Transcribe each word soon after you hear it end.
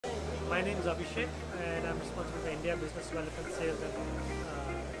My name is Abhishek and I'm responsible for India Business Development Sales and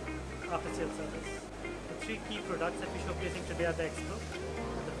After Sales Service. The three key products that we're showcasing today at the Expo.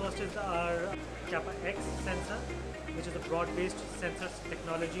 The first is our Kappa X sensor, which is a broad-based sensor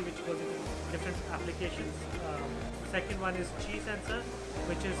technology which goes into different applications. Second one is Chi sensor,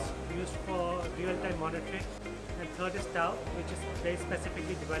 which is used for real-time monitoring. And third is Tau, which is very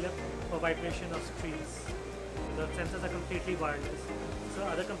specifically developed for vibration of screens. The sensors are completely wireless. So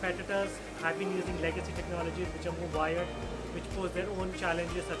other competitors have been using legacy technologies which are more wired, which pose their own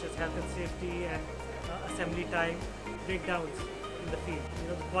challenges such as health and safety and assembly time, breakdowns in the field.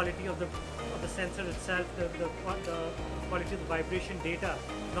 The quality of the sensor itself, the quality of the vibration data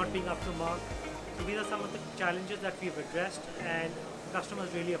not being up to mark. So these are some of the challenges that we've addressed, and customers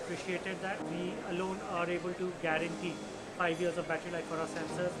really appreciated that. We alone are able to guarantee 5 years of battery life for our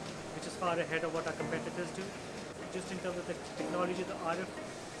sensors, which is far ahead of what our competitors do. Just in terms of the technology, the RF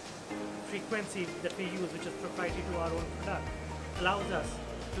frequency that we use, which is proprietary to our own product, allows us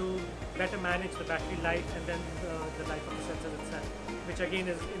to better manage the battery life and then the life of the sensor itself, which again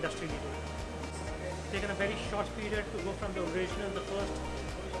is industry leading. It's taken a very short period to go from the original, the first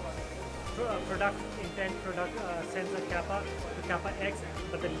sensor Kappa to Kappa X,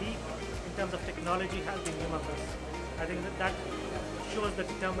 but the leap in terms of technology has been humongous. I think that shows the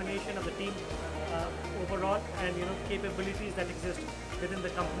determination of the team overall, and capabilities that exist within the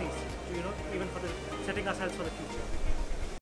companies to even for setting ourselves for the future.